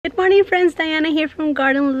morning friends, Diana here from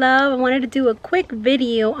Garden Love. I wanted to do a quick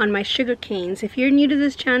video on my sugar canes. If you're new to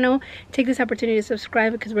this channel, take this opportunity to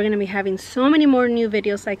subscribe because we're going to be having so many more new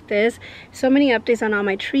videos like this. So many updates on all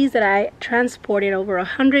my trees that I transported, over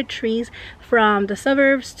 100 trees from the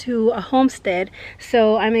suburbs to a homestead.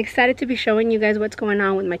 So I'm excited to be showing you guys what's going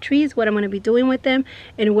on with my trees, what I'm going to be doing with them,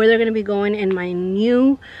 and where they're going to be going in my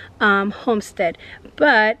new homestead.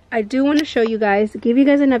 But I do want to show you guys, give you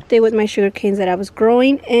guys an update with my sugar canes that I was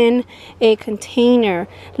growing in a container.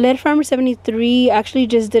 Lead Farmer 73 actually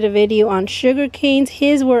just did a video on sugar canes.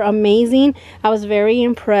 His were amazing. I was very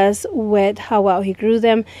impressed with how well he grew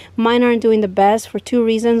them. Mine aren't doing the best for two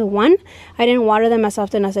reasons. One, I didn't water them as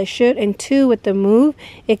often as I should, and two, with the move,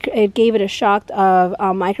 it gave it a shock of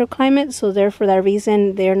microclimate, so therefore that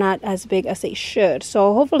reason they're not as big as they should.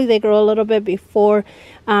 So hopefully they grow a little bit before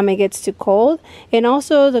it gets too cold. And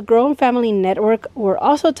also the Grown Family Network, we're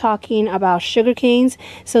also talking about sugar canes.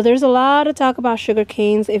 So there's a lot of talk about sugar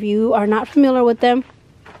canes. If you are not familiar with them,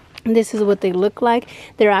 this is what they look like.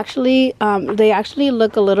 They're actually they actually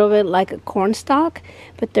look a little bit like a corn stalk,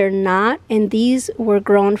 but they're not. And these were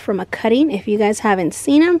grown from a cutting. If you guys haven't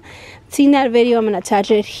seen that video, I'm going to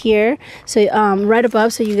attach it here, so right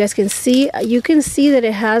above, so you guys can see. You can see that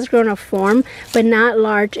it has grown a form, but not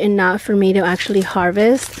large enough for me to actually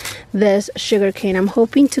harvest this sugar cane. I'm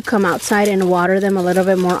hoping to come outside and water them a little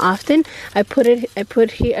bit more often. I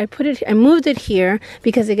moved it here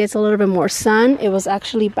because it gets a little bit more sun. It was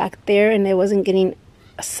actually back there and it wasn't getting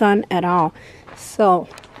sun at all. So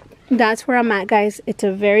that's where I'm at, guys. It's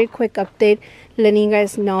a very quick update, letting you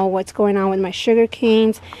guys know what's going on with my sugar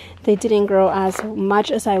canes. They didn't grow as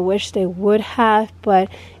much as I wish they would have, but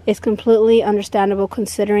it's completely understandable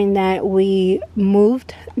considering that we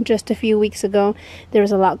moved just a few weeks ago. There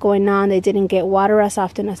was a lot going on. They didn't get water as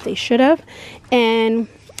often as they should have, and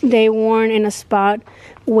they weren't in a spot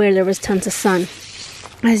where there was tons of sun.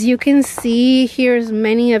 As you can see, here's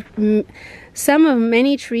some of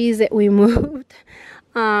many trees that we moved.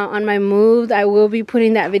 On my move, I will be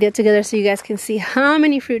putting that video together so you guys can see how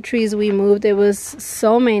many fruit trees we moved. It was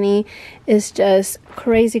so many. It's just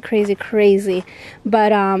crazy.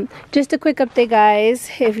 But just a quick update,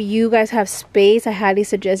 guys. If you guys have space, I highly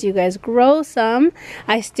suggest you guys grow some.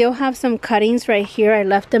 I still have some cuttings right here. I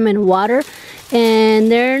left them in water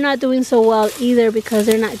and they're not doing so well either because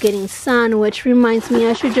they're not getting sun, which reminds me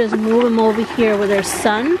I should just move them over here where there's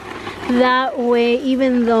sun. That way,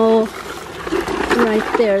 even though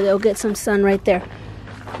right there, they'll get some sun right there.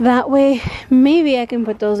 That way, maybe I can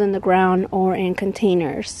put those in the ground or in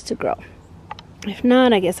containers to grow. If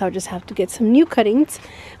not, I guess I'll just have to get some new cuttings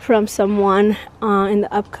from someone in the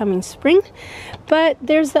upcoming spring. But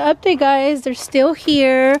there's the update, guys. They're still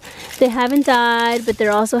here. They haven't died, but they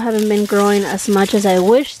also haven't been growing as much as I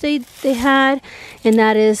wish they had. And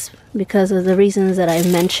that is because of the reasons that I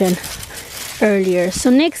mentioned earlier.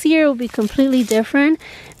 So next year will be completely different.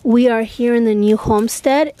 We are here in the new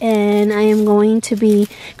homestead and I am going to be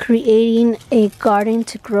creating a garden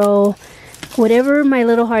to grow whatever my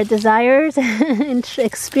little heart desires and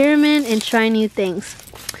experiment and try new things.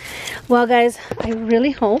 Well, guys, I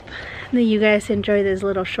really hope that you guys enjoy this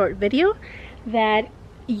little short video, that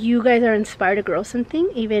you guys are inspired to grow something,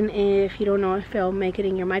 even if you don't know if it'll make it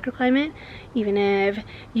in your microclimate, even if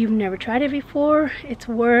you've never tried it before. It's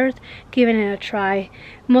worth giving it a try.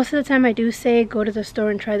 Most of the time I do say go to the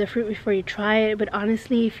store and try the fruit before you try it, but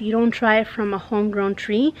honestly, if you don't try it from a homegrown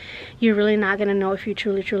tree, you're really not going to know if you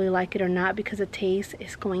truly like it or not, because the taste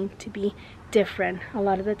is going to be different. A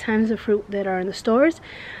lot of the times the fruit that are in the stores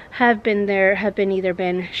have either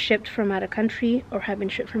been shipped from out of country or have been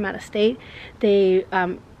shipped from out of state. They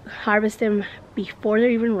harvest them before they're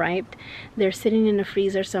even ripe. They're sitting in a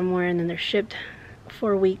freezer somewhere and then they're shipped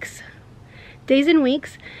for weeks, days and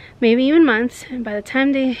weeks, maybe even months, and by the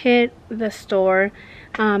time they hit the store,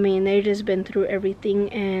 I mean, they've just been through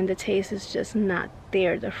everything and the taste is just not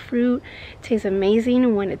there. The fruit tastes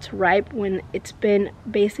amazing when it's ripe, when it's been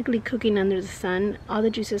basically cooking under the sun. All the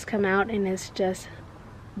juices come out and it's just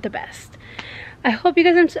the best. I hope you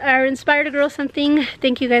guys are inspired to grow something.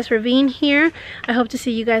 Thank you guys for being here. I hope to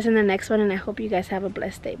see you guys in the next one, and I hope you guys have a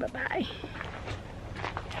blessed day. Bye bye.